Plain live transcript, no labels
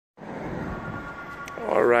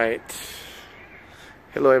All right.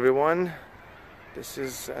 Hello everyone. This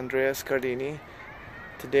is Andreas Cardini.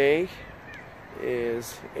 Today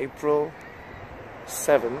is April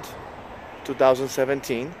 7th,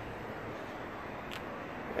 2017.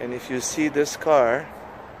 And if you see this car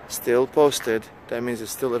still posted, that means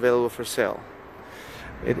it's still available for sale.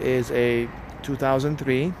 It is a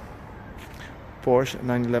 2003 Porsche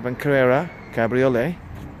 911 Carrera Cabriolet.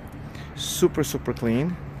 Super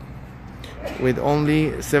clean, with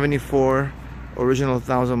only 74 original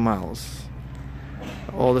 1,000 miles.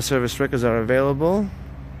 All the service records are available.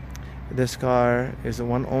 This car is a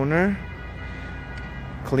one owner,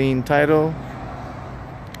 clean title,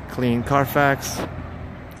 clean Carfax,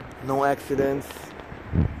 no accidents.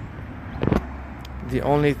 The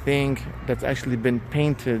only thing that's actually been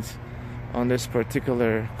painted on this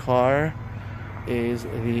particular car is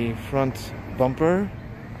the front bumper.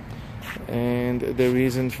 And the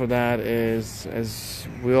reason for that is, as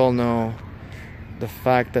we all know, the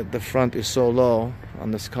fact that the front is so low on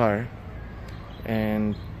this car,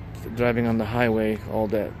 and driving on the highway, all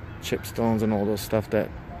that chip stones and all those stuff that,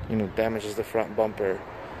 you know, damages the front bumper.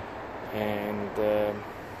 And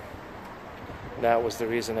that was the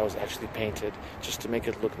reason that was actually painted, just to make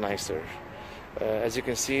it look nicer. As you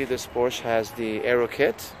can see, this Porsche has the Aero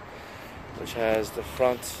kit, which has the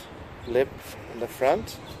front lip in the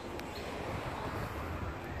front,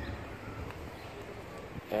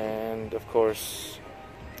 and of course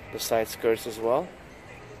the side skirts as well.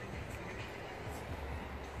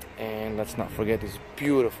 And let's not forget these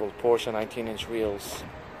beautiful Porsche 19-inch wheels.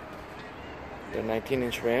 They're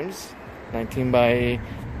 19-inch rims, 19 by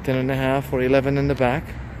 10.5 or 11 in the back,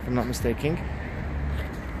 if I'm not mistaken.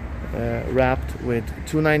 Wrapped with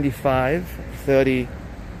 295 30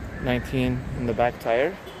 19 in the back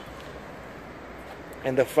tire,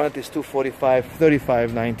 and the front is 245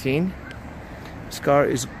 35 19. This car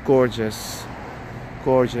is gorgeous,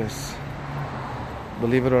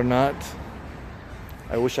 believe it or not.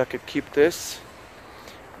 I wish I could keep this,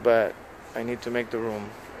 but I need to make the room.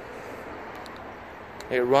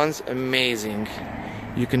 It runs amazing.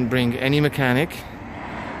 You can bring any mechanic,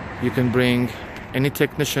 you can bring any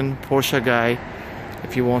technician, Porsche guy,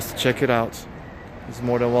 if he wants to check it out. He's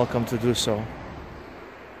more than welcome to do so.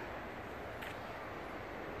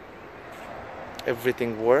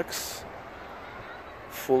 Everything works.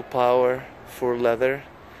 Full power, full leather.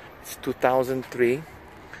 It's 2003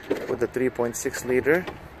 with a 3.6 liter.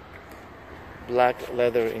 Black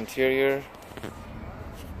leather interior.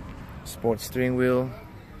 Sports steering wheel.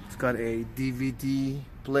 It's got a DVD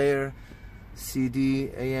player,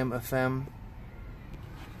 CD, AM, FM.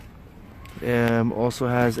 Also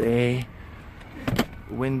has a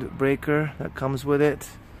windbreaker that comes with it.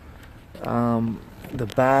 The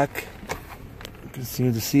back, you can see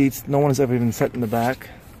the seats. No one has ever even sat in the back.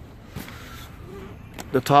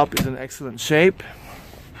 The top is in excellent shape.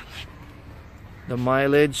 The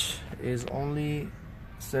mileage is only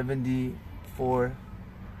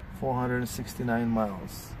 469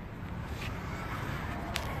 miles.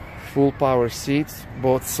 Full power seats,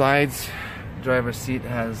 both sides. Driver's seat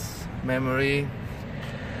has memory.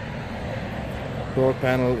 Door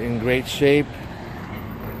panel in great shape.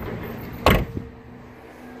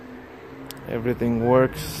 Everything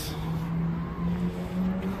works.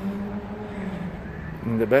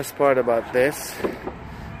 And the best part about this,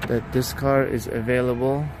 that this car is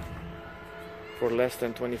available for less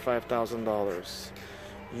than $25,000.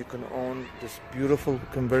 You can own this beautiful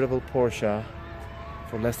convertible Porsche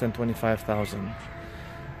for less than $25,000.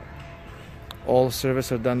 All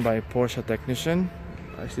service are done by a Porsche technician,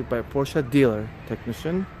 actually by a Porsche dealer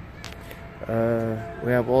technician.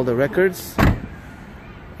 We have all the records,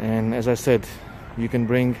 and as I said, you can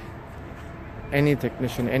bring any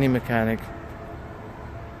technician, any mechanic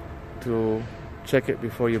to check it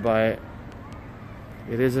before you buy it.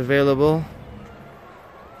 It is available.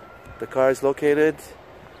 The car is located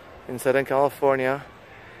in Southern California,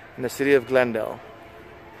 in the city of Glendale.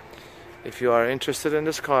 If you are interested in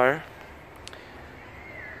this car,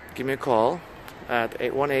 give me a call at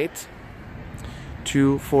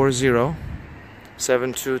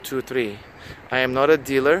 818-240-7223. I am not a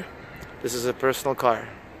dealer. This is a personal car.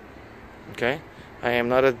 Okay? I am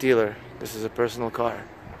not a dealer. This is a personal car.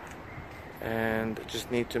 And just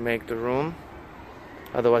need to make the room.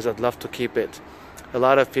 Otherwise, I'd love to keep it. A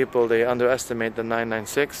lot of people, they underestimate the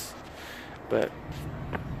 996. But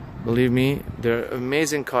believe me, they're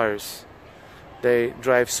amazing cars. They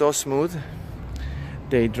drive so smooth.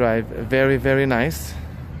 They drive very nice.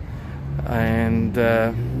 And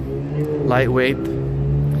lightweight,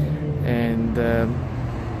 and I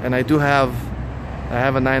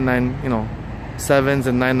have a 99, 7s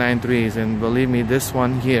and 993s, and believe me, this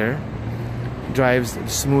one here drives the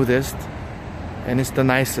smoothest and it's the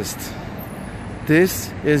nicest.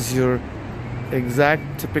 This is your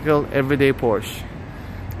exact typical everyday Porsche.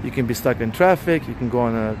 You can be stuck in traffic, you can go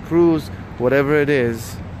on a cruise, whatever it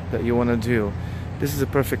is that you want to do. This is a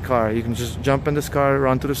perfect car. You can just jump in this car,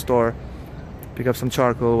 run to the store, pick up some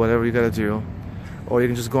charcoal, whatever you gotta do, or you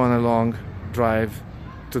can just go on a long drive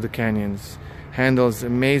to the canyons. Handles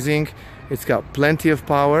amazing. It's got plenty of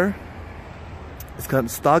power. It's got a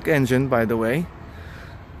stock engine, by the way.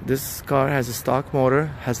 This car has a stock motor,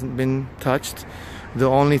 hasn't been touched. The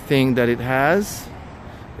only thing that it has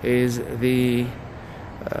is the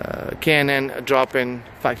K&N drop-in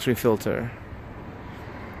factory filter.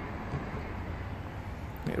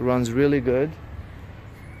 It runs really good.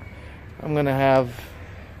 I'm gonna have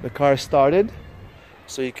the car started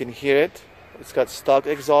so you can hear it. It's got stock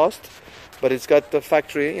exhaust, but it's got the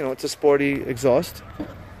factory, you know, it's a sporty exhaust.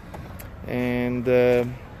 And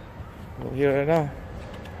we'll hear it now.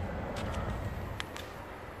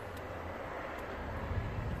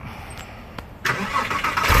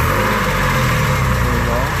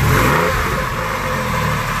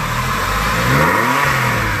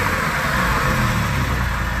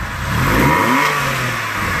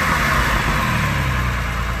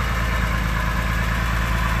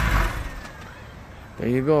 There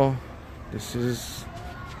you go. This is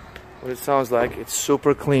what it sounds like. It's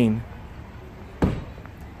super clean.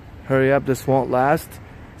 Hurry up, this won't last,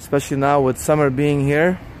 especially now with summer being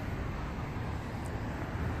here.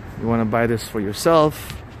 You want to buy this for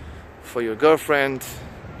yourself, for your girlfriend,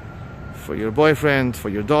 for your boyfriend, for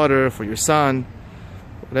your daughter, for your son,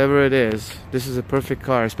 whatever it is. This is a perfect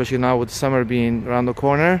car, especially now with summer being around the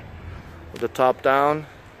corner. With the top down,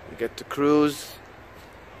 you get to cruise,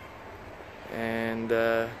 and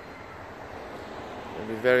it'll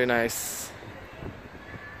be very nice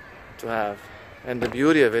to have. And the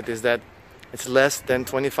beauty of it is that it's less than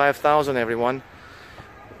 25,000, everyone.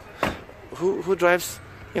 Who drives,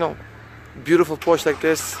 you know, beautiful Porsche like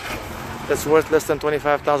this that's worth less than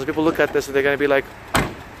 25,000? People look at this and they're gonna be like,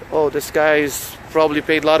 oh, this guy's probably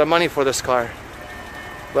paid a lot of money for this car.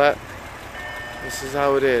 But this is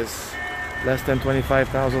how it is. Less than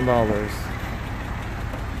 $25,000.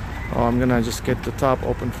 Oh, I'm gonna just get the top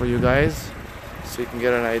open for you guys so you can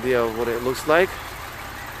get an idea of what it looks like.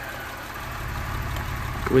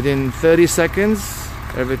 Within 30 seconds,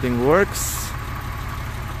 everything works.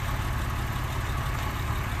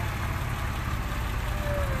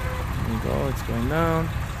 There you go, it's going down,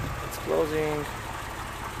 it's closing.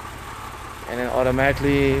 And then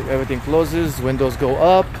automatically everything closes, windows go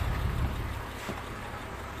up.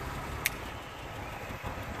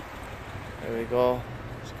 There we go,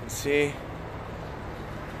 as you can see.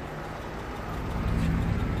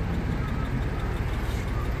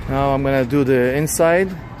 Now I'm gonna do the inside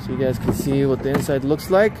so you guys can see what the inside looks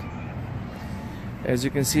like. As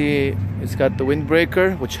you can see, it's got the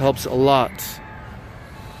windbreaker, which helps a lot.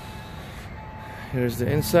 Here's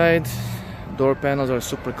the inside. Door panels are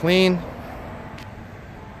super clean.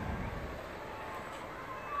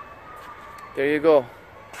 There you go.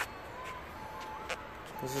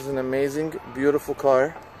 This is an amazing, beautiful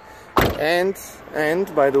car. And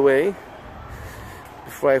by the way,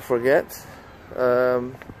 before I forget,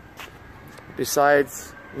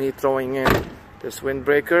 besides me throwing in this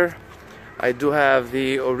windbreaker, I do have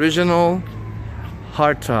the original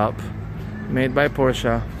hardtop made by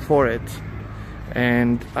Porsche for it,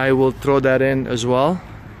 and I will throw that in as well.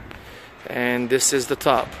 And this is the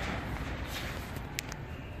top,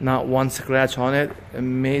 not one scratch on it.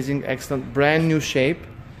 Amazing, excellent, brand new shape.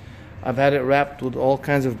 I've had it wrapped with all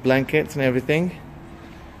kinds of blankets and everything,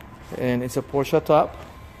 and it's a Porsche top.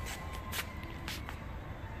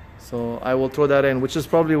 So I will throw that in, which is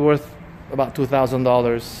probably worth about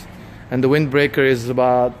 $2,000. And the windbreaker is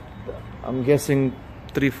about, I'm guessing,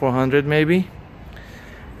 $300-400 maybe.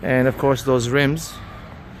 And of course those rims,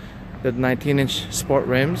 the 19-inch sport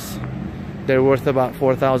rims, they're worth about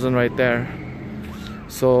 $4,000 right there.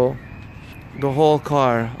 So the whole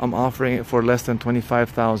car, I'm offering it for less than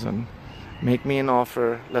 $25,000. Make me an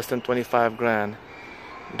offer less than 25 grand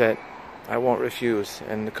that I won't refuse,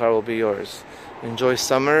 and the car will be yours. Enjoy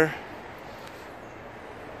summer.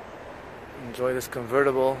 Enjoy this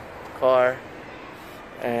convertible car.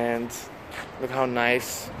 And look how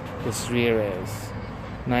nice this rear is.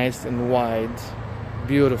 Nice and wide.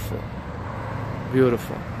 Beautiful.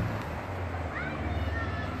 Beautiful.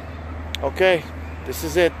 Okay, this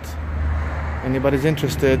is it. Anybody's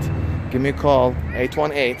interested, give me a call.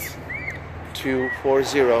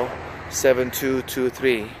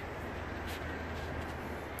 818-240-7223.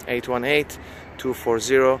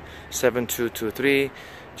 818-240-7223.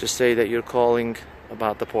 Just say that you're calling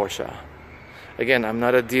about the Porsche. Again, I'm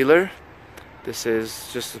not a dealer. This is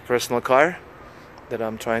just a personal car that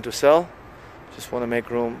I'm trying to sell. Just want to make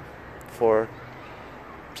room for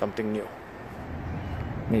something new.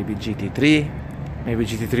 Maybe GT3, maybe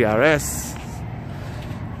GT3 RS.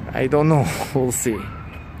 I don't know. We'll see.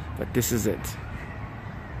 But this is it.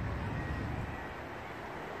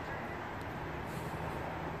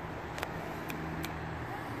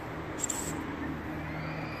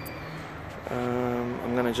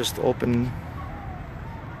 I'm gonna just open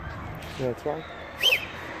the trunk,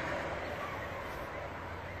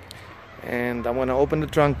 and I'm gonna open the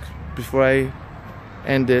trunk before I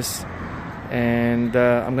end this, and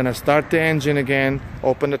I'm gonna start the engine again,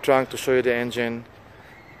 open the trunk to show you the engine.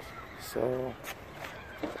 So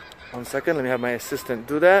 1 second, let me have my assistant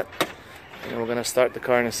do that, and we're gonna start the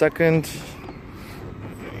car in a second.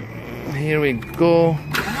 Here we go.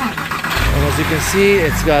 And as you can see,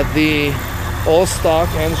 it's got the all stock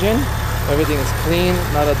engine. Everything is clean,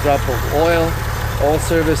 not a drop of oil. All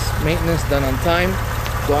service maintenance done on time.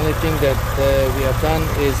 The only thing that we have done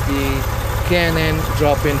is the K&N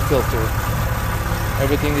drop-in filter.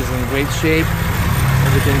 Everything is in great shape.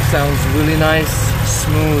 Everything sounds really nice,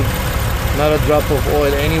 smooth. Not a drop of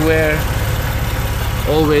oil anywhere.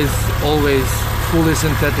 Always fully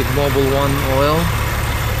synthetic Mobil 1 oil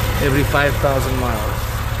every 5,000 miles,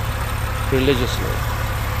 religiously.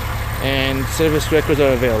 And service records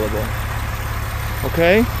are available.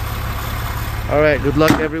 Okay? Alright, good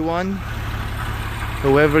luck everyone.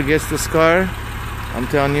 Whoever gets this car, I'm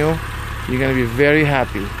telling you, you're gonna be very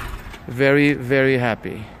happy. Very, very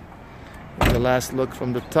happy. The last look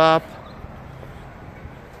from the top.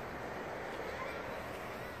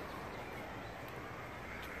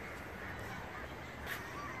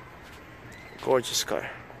 Gorgeous car.